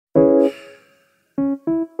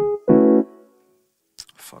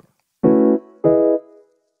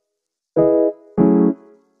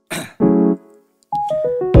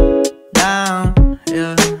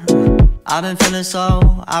I've been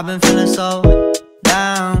feeling so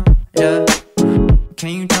down, yeah. Can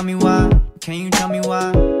you tell me why? Can you tell me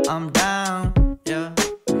why I'm down, yeah.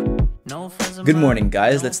 No friends of Good mine. morning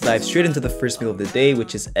guys, let's dive straight into the first meal of the day,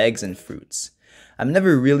 which is eggs and fruits. I'm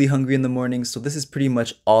never really hungry in the morning, so this is pretty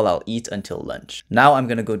much all I'll eat until lunch. Now I'm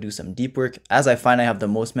gonna go do some deep work, as I find I have the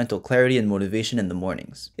most mental clarity and motivation in the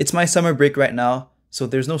mornings. It's my summer break right now, so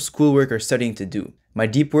there's no schoolwork or studying to do. My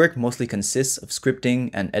deep work mostly consists of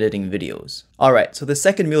scripting and editing videos. Alright, so the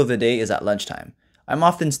second meal of the day is at lunchtime. I'm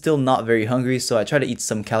often still not very hungry, so I try to eat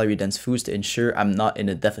some calorie-dense foods to ensure I'm not in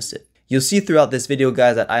a deficit. You'll see throughout this video,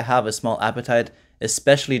 guys, that I have a small appetite,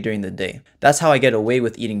 especially during the day. That's how I get away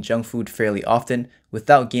with eating junk food fairly often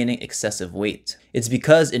without gaining excessive weight. It's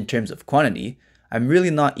because, in terms of quantity, I'm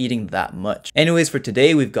really not eating that much. Anyways, for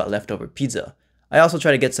today, we've got leftover pizza. I also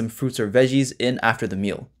try to get some fruits or veggies in after the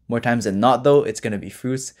meal. More times than not though, it's gonna be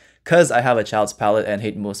fruits, cause I have a child's palate and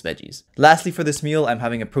hate most veggies. Lastly, for this meal, I'm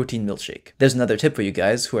having a protein milkshake. There's another tip for you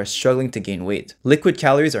guys who are struggling to gain weight. Liquid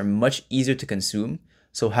calories are much easier to consume,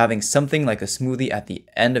 so having something like a smoothie at the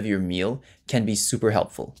end of your meal can be super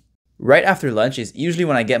helpful. Right after lunch is usually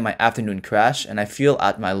when I get my afternoon crash and I feel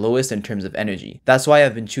at my lowest in terms of energy. That's why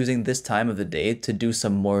I've been choosing this time of the day to do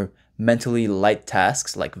some more mentally light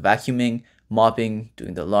tasks like vacuuming, mopping,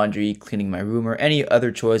 doing the laundry, cleaning my room, or any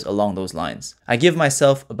other chores along those lines. I give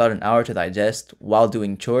myself about an hour to digest while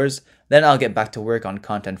doing chores, then I'll get back to work on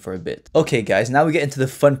content for a bit. Okay guys, now we get into the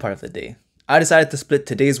fun part of the day. I decided to split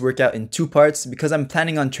today's workout in two parts because I'm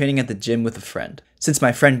planning on training at the gym with a friend. Since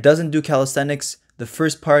my friend doesn't do calisthenics, the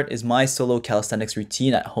first part is my solo calisthenics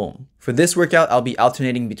routine at home. For this workout, I'll be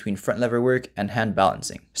alternating between front lever work and hand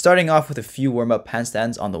balancing. Starting off with a few warm-up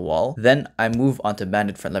handstands on the wall, then I move on to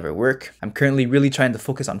banded front lever work. I'm currently really trying to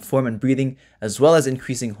focus on form and breathing, as well as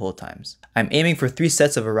increasing hold times. I'm aiming for 3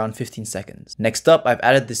 sets of around 15 seconds. Next up, I've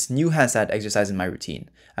added this new handstand exercise in my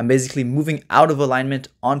routine. I'm basically moving out of alignment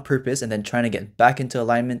on purpose and then trying to get back into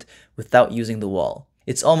alignment without using the wall.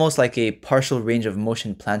 It's almost like a partial range of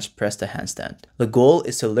motion planche press to handstand. The goal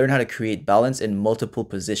is to learn how to create balance in multiple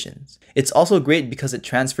positions. It's also great because it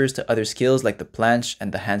transfers to other skills like the planche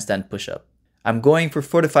and the handstand push-up. I'm going for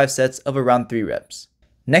 4 to 5 sets of around 3 reps.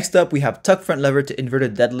 Next up, we have tuck front lever to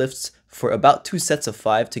inverted deadlifts for about 2 sets of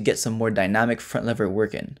 5 to get some more dynamic front lever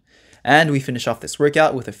work in. And we finish off this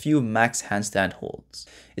workout with a few max handstand holds.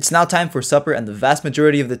 It's now time for supper, and the vast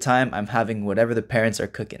majority of the time I'm having whatever the parents are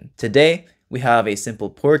cooking. Today, we have a simple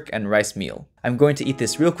pork and rice meal. I'm going to eat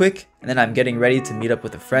this real quick, and then I'm getting ready to meet up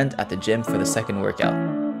with a friend at the gym for the second workout.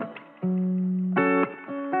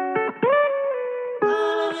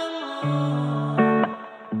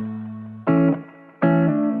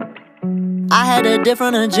 I had a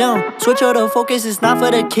different gym. Switch out the focus, it's not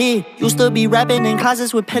for the kid. Used to be rapping in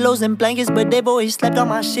closets with pillows and blankets, but they've always slept on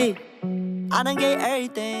my shit. I done get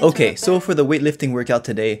everything. Okay, so for the weightlifting workout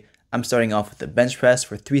today, I'm starting off with the bench press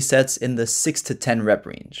for 3 sets in the 6 to 10 rep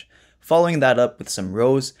range. Following that up with some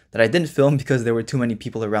rows that I didn't film because there were too many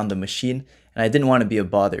people around the machine and I didn't want to be a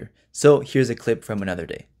bother. So here's a clip from another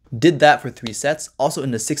day. Did that for 3 sets, also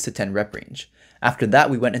in the 6 to 10 rep range. After that,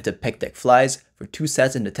 we went into pec deck flies for 2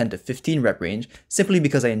 sets in the 10 to 15 rep range, simply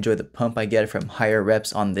because I enjoy the pump I get from higher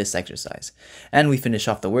reps on this exercise. And we finish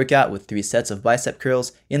off the workout with 3 sets of bicep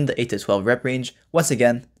curls in the 8 to 12 rep range. Once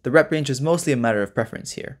again, the rep range is mostly a matter of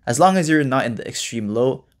preference here. As long as you're not in the extreme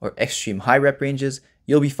low or extreme high rep ranges,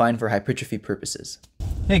 you'll be fine for hypertrophy purposes.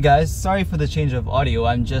 Hey guys, sorry for the change of audio.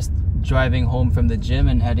 I'm just driving home from the gym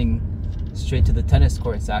and heading straight to the tennis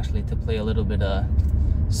courts actually to play a little bit of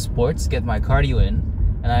sports, get my cardio in.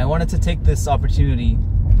 And I wanted to take this opportunity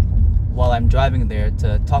while I'm driving there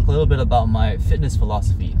to talk a little bit about my fitness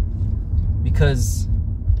philosophy, because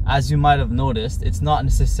as you might have noticed, it's not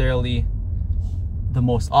necessarily the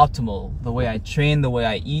most optimal. The way I train, the way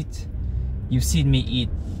I eat, you've seen me eat,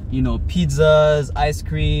 you know, pizzas, ice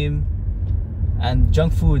cream, and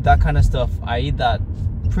junk food, that kind of stuff. I eat that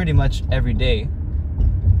pretty much every day,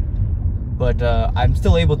 but I'm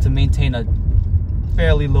still able to maintain a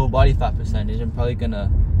fairly low body fat percentage. I'm probably gonna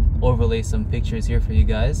overlay some pictures here for you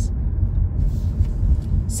guys.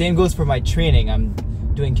 Same goes for my training. I'm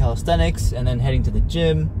doing calisthenics and then heading to the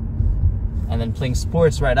gym and then playing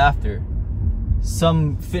sports right after.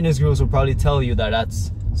 Some fitness gurus will probably tell you that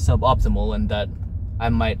that's suboptimal and that I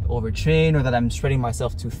might overtrain or that I'm shredding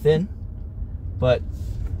myself too thin, but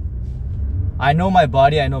I know my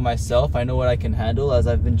body, I know myself, I know what I can handle, as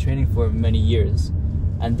I've been training for many years,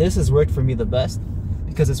 and this has worked for me the best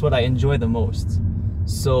because it's what I enjoy the most.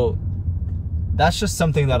 So that's just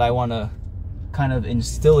something that I want to kind of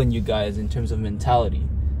instill in you guys in terms of mentality,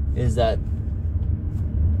 is that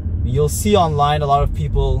you'll see online a lot of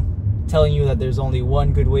people telling you that there's only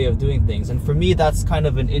one good way of doing things. And for me, that's kind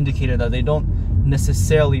of an indicator that they don't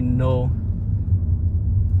necessarily know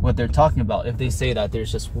what they're talking about if they say that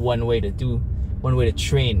there's just one way to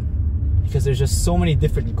train. Because there's just so many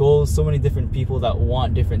different goals, so many different people that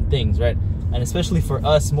want different things, right? And especially for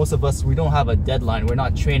us, most of us, we don't have a deadline. We're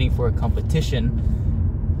not training for a competition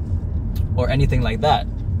or anything like that.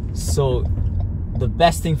 So the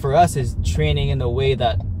best thing for us is training in a way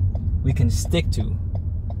that we can stick to.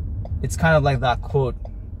 It's kind of like that quote,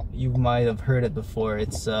 you might have heard it before.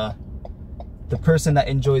 It's the person that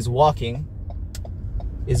enjoys walking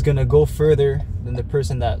is gonna go further than the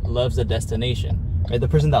person that loves the destination. Right? The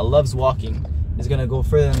person that loves walking is gonna go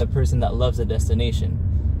further than the person that loves the destination.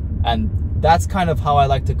 And that's kind of how I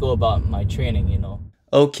like to go about my training, you know.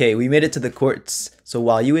 Okay, we made it to the courts. So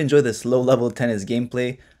while you enjoy this low-level tennis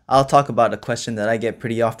gameplay, I'll talk about a question that I get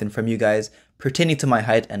pretty often from you guys pertaining to my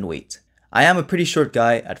height and weight. I am a pretty short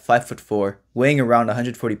guy at 5'4", weighing around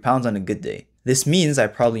 140 pounds on a good day. This means I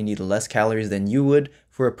probably need less calories than you would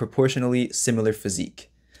for a proportionally similar physique.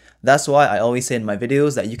 That's why I always say in my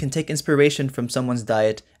videos that you can take inspiration from someone's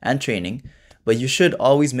diet and training, but you should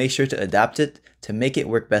always make sure to adapt it to make it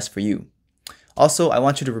work best for you. Also, I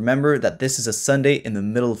want you to remember that this is a Sunday in the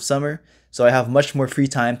middle of summer, so I have much more free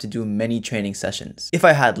time to do many training sessions. If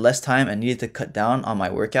I had less time and needed to cut down on my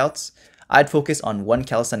workouts, I'd focus on one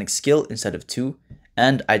calisthenics skill instead of two,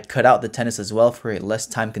 and I'd cut out the tennis as well for a less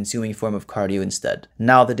time-consuming form of cardio instead.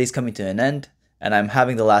 Now the day's coming to an end, and I'm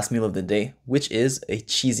having the last meal of the day, which is a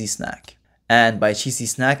cheesy snack. And by cheesy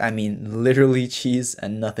snack, I mean literally cheese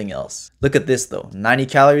and nothing else. Look at this though, 90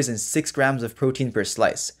 calories and 6 grams of protein per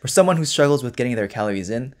slice. For someone who struggles with getting their calories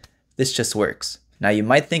in, this just works. Now you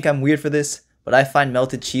might think I'm weird for this, but I find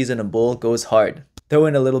melted cheese in a bowl goes hard. Throw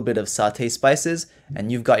in a little bit of sauté spices,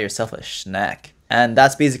 and you've got yourself a snack. And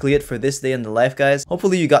that's basically it for this day in the life, guys.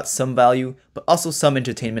 Hopefully you got some value, but also some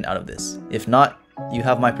entertainment out of this. If not, you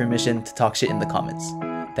have my permission to talk shit in the comments.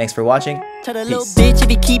 Thanks for watching. Tell the little bitch if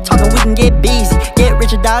you keep talking we can get busy. Get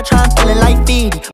rich or die trying feeling like 50.